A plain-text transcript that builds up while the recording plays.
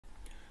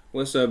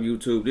What's up,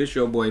 YouTube? This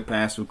your boy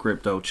Passive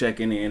Crypto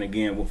checking in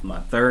again with my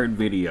third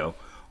video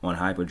on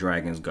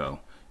Hyperdragons GO,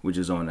 which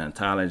is on the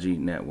Ontology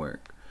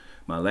network.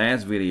 My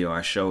last video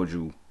I showed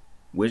you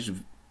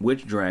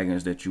which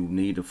dragons that you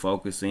need to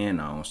focus in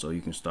on so you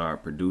can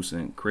start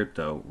producing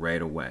crypto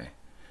right away.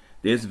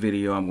 This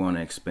video I'm going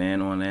to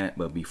expand on that,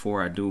 but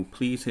before I do,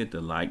 please hit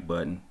the like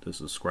button, the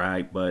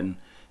subscribe button,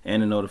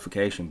 and the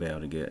notification bell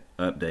to get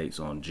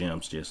updates on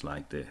gems just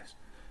like this.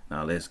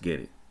 Now let's get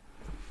it.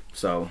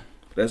 So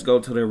let's go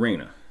to the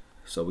arena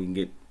so we can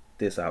get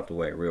this out the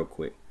way real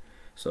quick.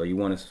 So you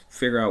want to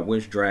figure out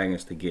which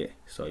dragons to get.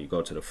 So you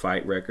go to the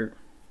fight record,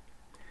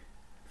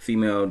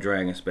 female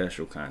dragon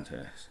special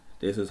contest.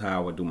 This is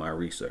how I would do my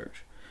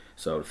research.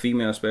 So the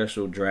female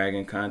special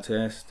dragon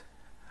contest,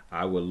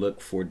 I would look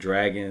for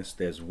dragons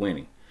that's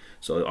winning.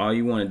 So all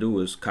you want to do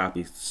is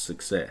copy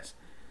success.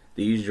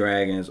 These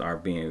dragons are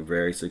being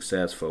very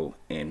successful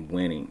and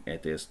winning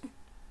at this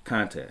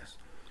contest.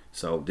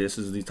 So this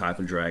is the type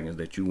of dragons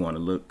that you want to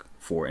look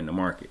for in the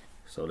market.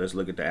 So let's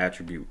look at the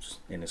attributes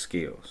and the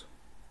skills.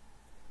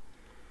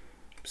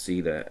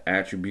 See, the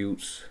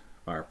attributes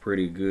are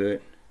pretty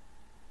good.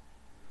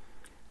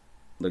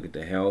 Look at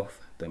the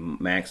health. The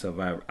max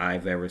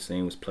I've ever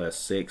seen was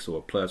 +6,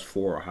 or +4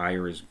 or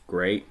higher is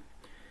great.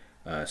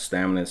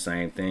 Stamina,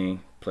 same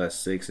thing.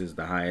 +6 is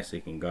the highest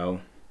it can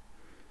go.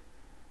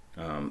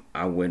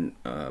 I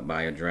wouldn't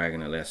buy a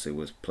dragon unless it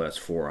was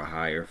 +4 or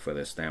higher for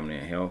the stamina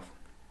and health.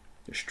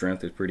 The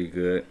strength is pretty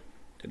good.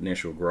 The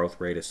initial growth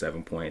rate is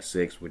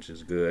 7.6, which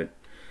is good.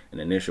 And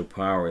the initial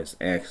power is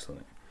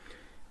excellent.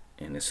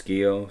 And the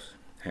skills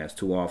has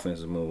 2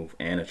 offensive moves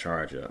and a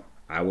charge up.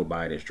 I would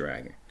buy this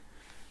dragon.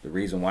 The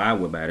reason why I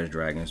would buy this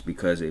dragon is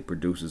because it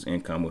produces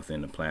income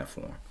within the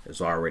platform. It's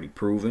already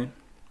proven.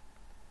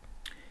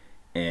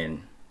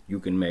 And you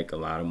can make a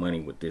lot of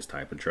money with this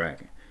type of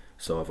dragon.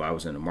 So if I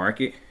was in the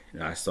market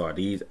and I saw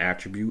these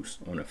attributes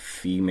on a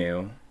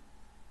female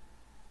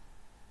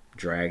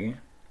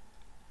dragon,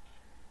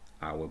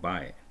 I would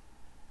buy it.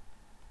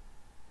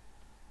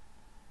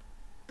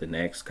 The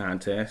next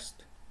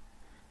contest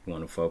you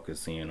want to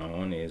focus in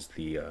on is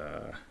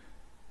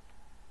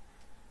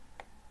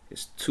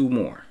it's 2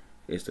 more.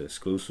 It's the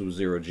exclusive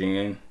 0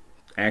 gen.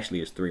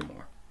 Actually, it's 3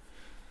 more.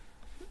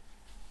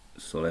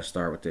 So let's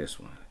start with this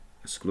one.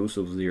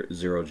 Exclusive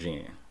 0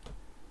 gen.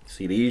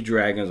 See, these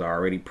dragons are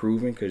already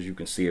proven because you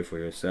can see it for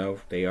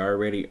yourself. They are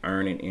already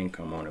earning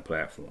income on the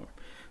platform.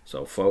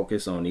 So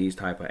focus on these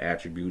type of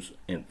attributes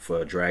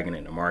for a dragon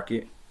in the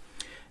market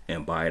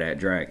and buy that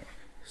dragon.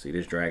 See,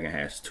 this dragon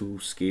has 2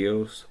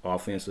 skills,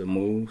 offensive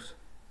moves.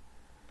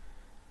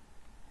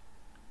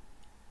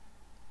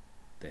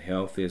 The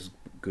health is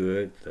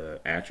good.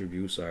 The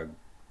attributes are,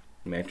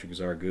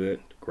 metrics are good.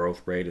 The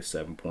growth rate is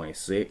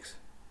 7.6.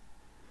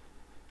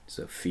 It's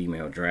a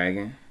female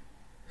dragon.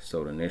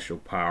 So the initial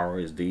power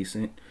is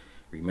decent.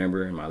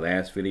 Remember in my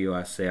last video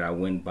I said I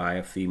wouldn't buy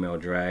a female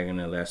dragon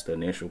unless the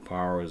initial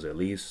power is at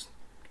least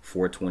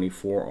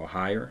 424 or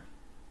higher.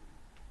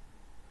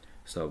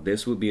 So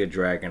this would be a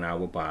dragon I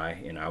would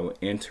buy, and I would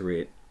enter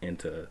it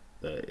into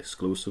the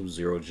exclusive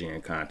 0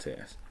 gen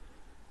contest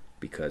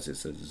because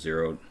it's a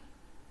 0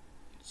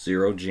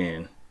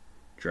 gen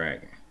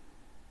dragon.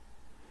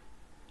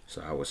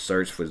 So I would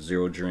search for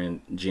 0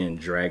 gen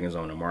dragons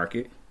on the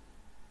market,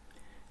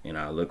 and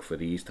I look for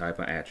these type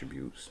of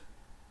attributes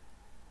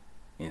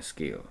and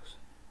skills,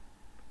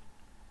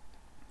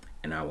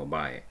 and I will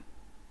buy it.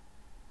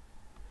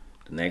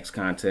 The next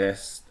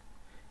contest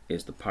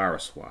is the power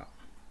swap.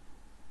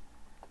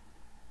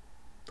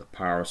 The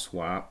power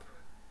swap,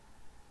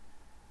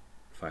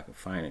 if I can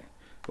find it.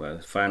 Well,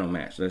 the final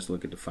match. Let's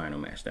look at the final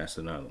match. That's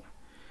another one.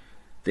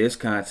 This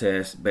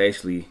contest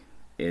basically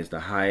is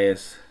the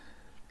highest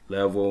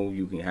level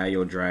you can have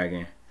your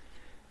dragon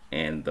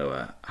and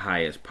the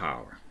highest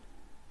power.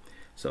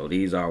 So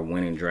these are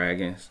winning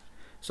dragons.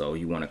 So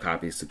you want to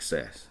copy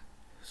success.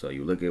 So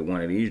you look at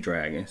one of these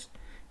dragons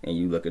and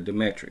you look at the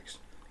metrics.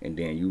 And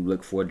then you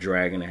look for a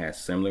dragon that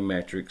has similar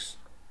metrics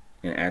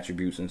and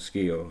attributes and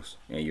skills,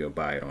 and you'll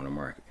buy it on the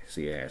market.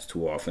 See, it has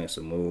 2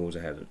 offensive moves.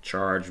 It has a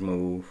charge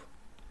move.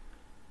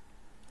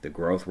 The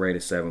growth rate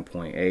is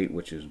 7.8,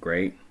 which is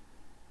great.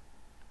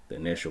 The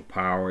initial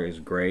power is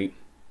great.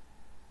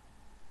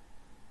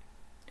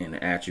 And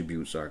the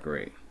attributes are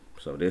great.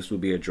 So this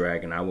would be a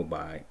dragon I would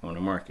buy on the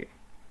market.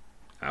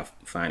 I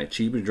find the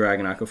cheapest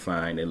dragon I could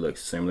find that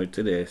looks similar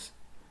to this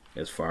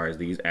as far as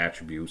these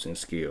attributes and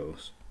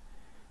skills,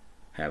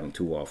 having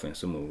 2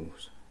 offensive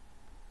moves,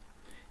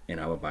 and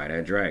I would buy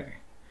that dragon.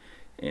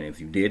 And if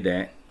you did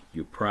that,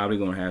 you're probably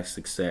going to have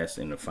success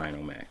in the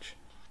final match.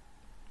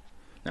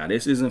 Now,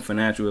 this isn't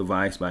financial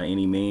advice by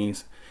any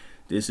means.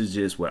 This is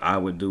just what I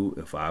would do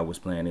if I was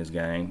playing this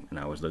game and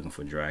I was looking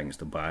for dragons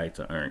to buy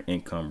to earn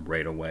income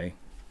right away.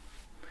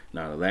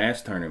 Now, the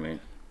last tournament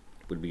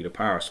would be the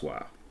power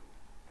swap.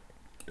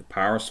 The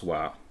power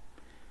swap,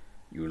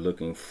 you're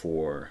looking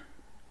for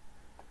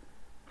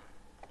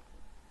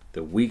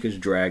the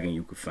weakest dragon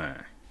you could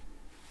find.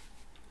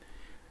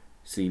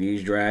 See,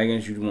 these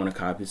dragons, you want to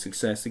copy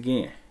success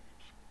again.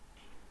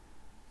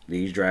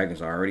 these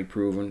dragons are already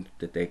proven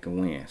that they can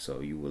win. So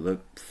you will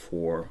look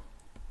for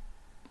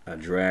a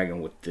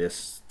dragon with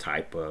this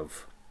type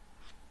of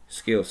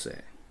skill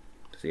set.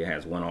 See, it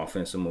has one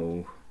offensive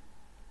move,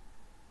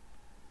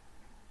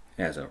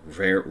 has a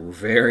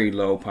very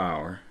low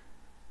power,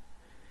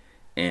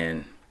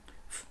 and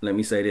let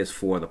me say this,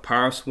 for the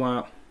power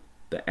swap,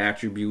 the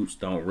attributes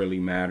don't really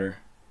matter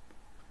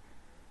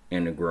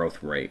and the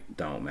growth rate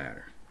don't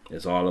matter.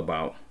 It's all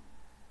about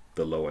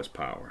the lowest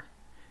power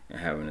and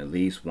having at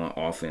least one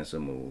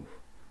offensive move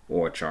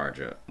or a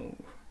charge up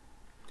move.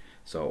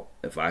 So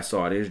if I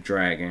saw this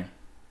dragon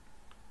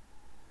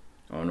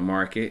on the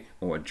market,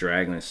 or a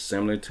dragon is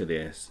similar to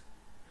this,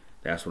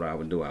 that's what I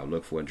would do. I would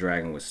look for a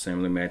dragon with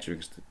similar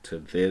metrics to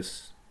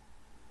this,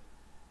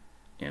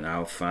 and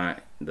I'll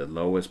find the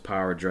lowest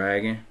power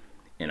dragon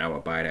and I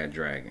would buy that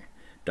dragon.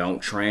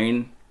 Don't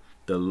train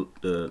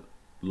the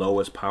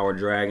lowest power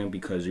dragon,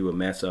 because you would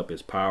mess up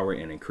its power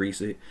and increase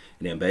it,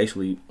 and then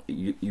basically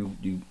you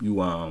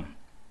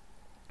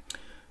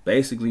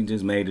basically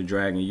just made the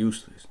dragon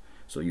useless.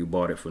 So you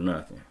bought it for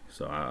nothing.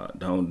 So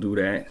don't do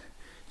that.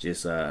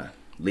 Just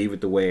leave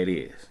it the way it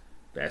is.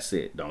 That's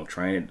it. Don't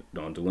train it.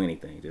 Don't do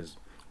anything. Just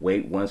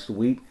wait once a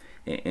week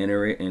and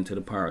enter it into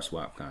the power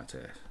swap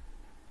contest.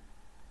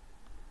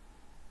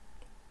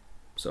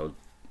 So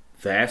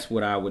that's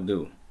what I would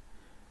do.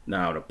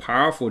 Now the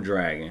powerful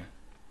dragon,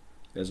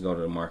 let's go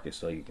to the market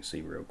so you can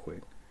see real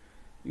quick.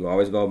 You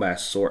always go by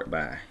sort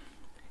by,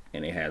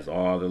 and it has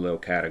all the little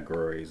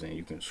categories, and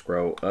you can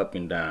scroll up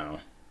and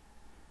down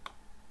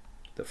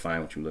to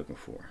find what you're looking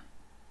for.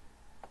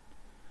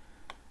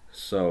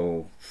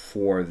 So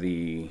for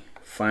the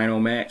final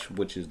match,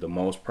 which is the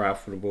most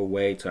profitable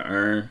way to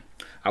earn,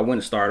 I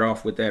wouldn't start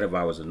off with that if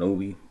I was a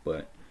newbie,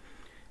 but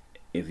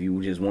if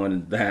you just want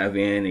to dive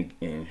in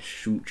and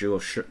shoot your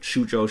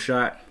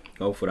shot,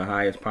 go for the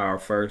highest power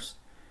first.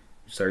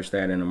 Search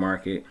that in the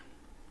market,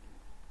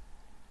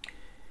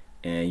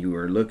 and you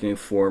are looking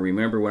for,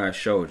 remember what I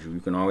showed you,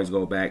 you can always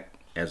go back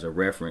as a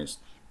reference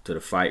to the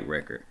fight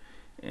record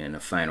and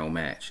the final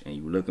match, and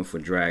you're looking for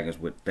dragons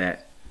with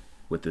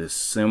the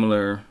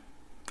similar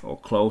or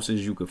close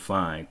as you could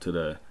find to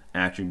the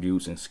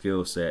attributes and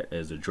skill set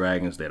as the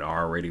dragons that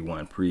already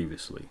won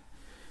previously.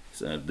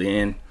 So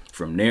then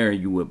from there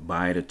you would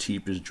buy the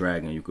cheapest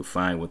dragon you could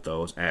find with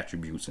those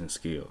attributes and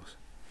skills.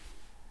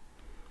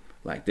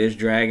 Like this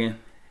dragon,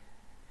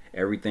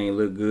 everything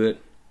look good,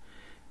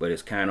 but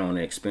it's kind of on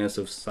the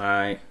expensive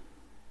side.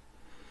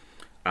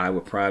 I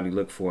would probably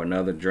look for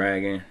another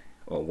dragon,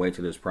 or wait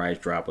till this price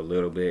drop a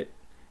little bit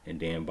and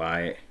then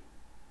buy it.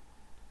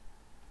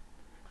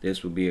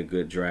 This would be a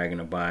good dragon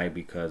to buy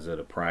because of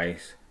the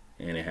price,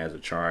 and it has a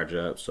charge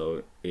up,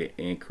 so it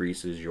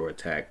increases your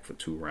attack for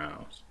 2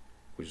 rounds,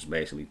 which is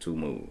basically 2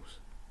 moves.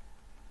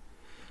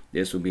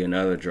 This would be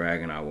another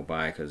dragon I would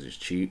buy because it's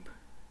cheap,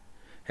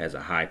 has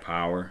a high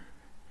power,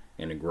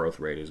 and the growth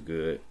rate is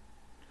good.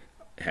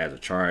 It has a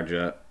charge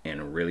up and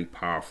a really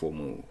powerful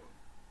move.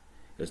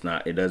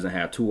 It doesn't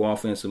have 2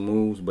 offensive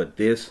moves, but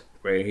this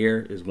right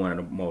here is one of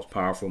the most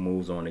powerful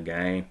moves on the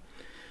game.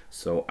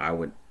 So I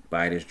would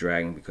buy this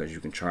dragon because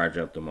you can charge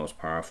up the most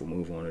powerful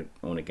move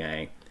on the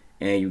game,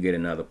 and you get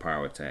another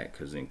power attack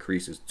because it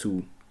increases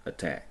 2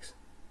 attacks.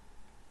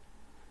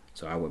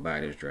 So I would buy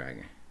this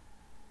dragon.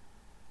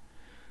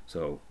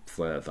 So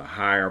for the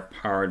higher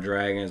power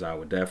dragons, I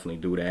would definitely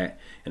do that.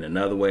 And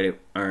another way to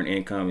earn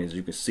income is,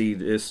 you can see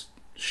this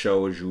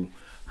shows you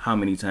how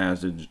many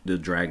times the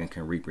dragon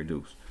can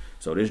reproduce.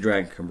 So this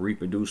dragon can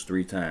reproduce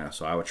 3 times.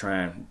 So I would try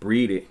and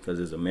breed it, because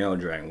it's a male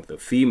dragon, with a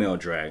female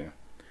dragon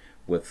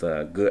with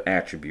good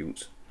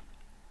attributes.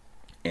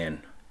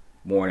 And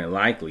more than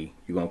likely,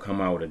 you're going to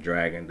come out with a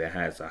dragon that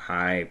has a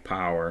high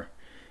power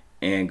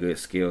and good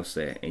skill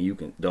set.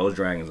 And those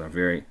dragons are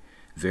very,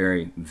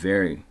 very,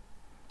 very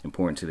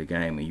important to the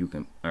game, and you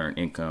can earn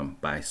income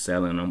by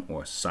selling them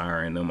or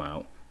siring them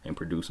out and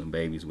producing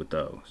babies with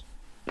those.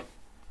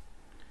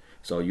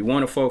 So you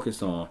want to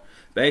focus on,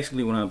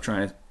 basically what I'm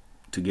trying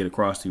to get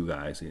across to you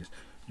guys is,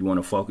 you want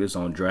to focus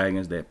on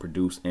dragons that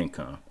produce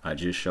income. I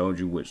just showed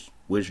you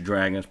which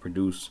dragons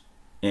produce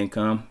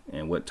income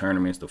and what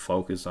tournaments to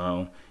focus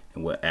on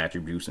and what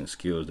attributes and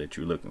skills that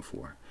you're looking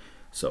for.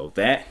 So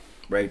that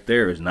right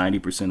there is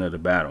 90% of the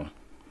battle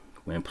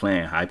when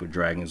playing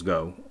Hyperdragons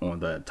GO on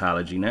the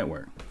Ontology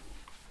network.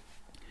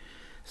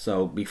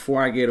 So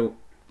before I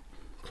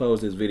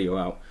close this video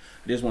out,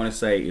 I just want to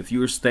say, if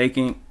you're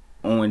staking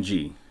ONT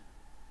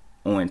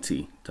to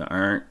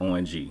earn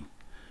ONG,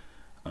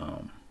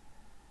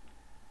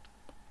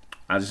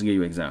 I'll just give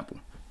you an example.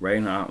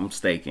 Right now I'm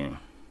staking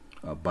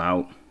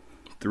about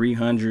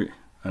 300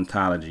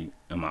 Ontology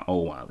in my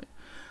old wallet.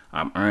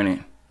 I'm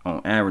earning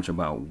on average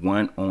about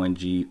 1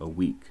 ONG a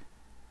week.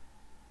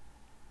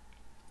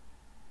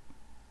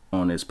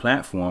 On this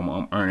platform,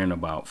 I'm earning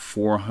about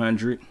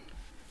 400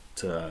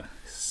 to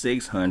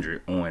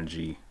 600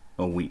 ONG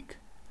a week.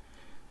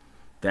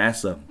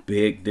 That's a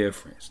big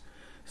difference.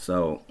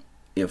 So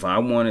if I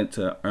wanted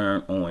to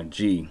earn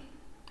ONG,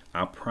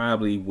 I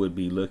probably would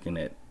be looking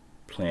at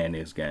playing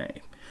this game.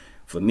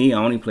 For me, I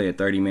only play it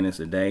 30 minutes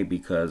a day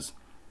because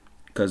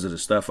of the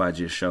stuff I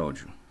just showed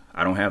you.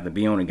 I don't have to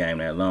be on the game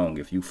that long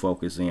if you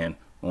focus in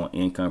on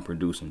income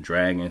producing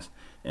dragons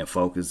and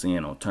focus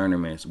in on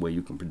tournaments where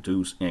you can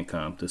produce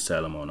income to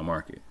sell them on the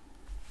market.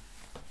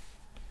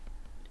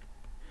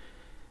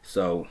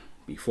 So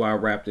before I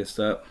wrap this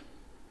up,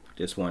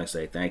 just want to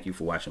say thank you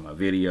for watching my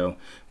video.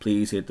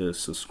 Please hit the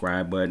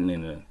subscribe button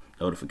and the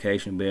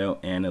notification bell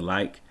and the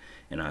like,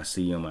 and I'll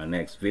see you in my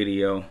next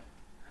video.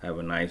 Have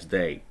a nice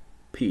day.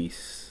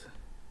 Peace.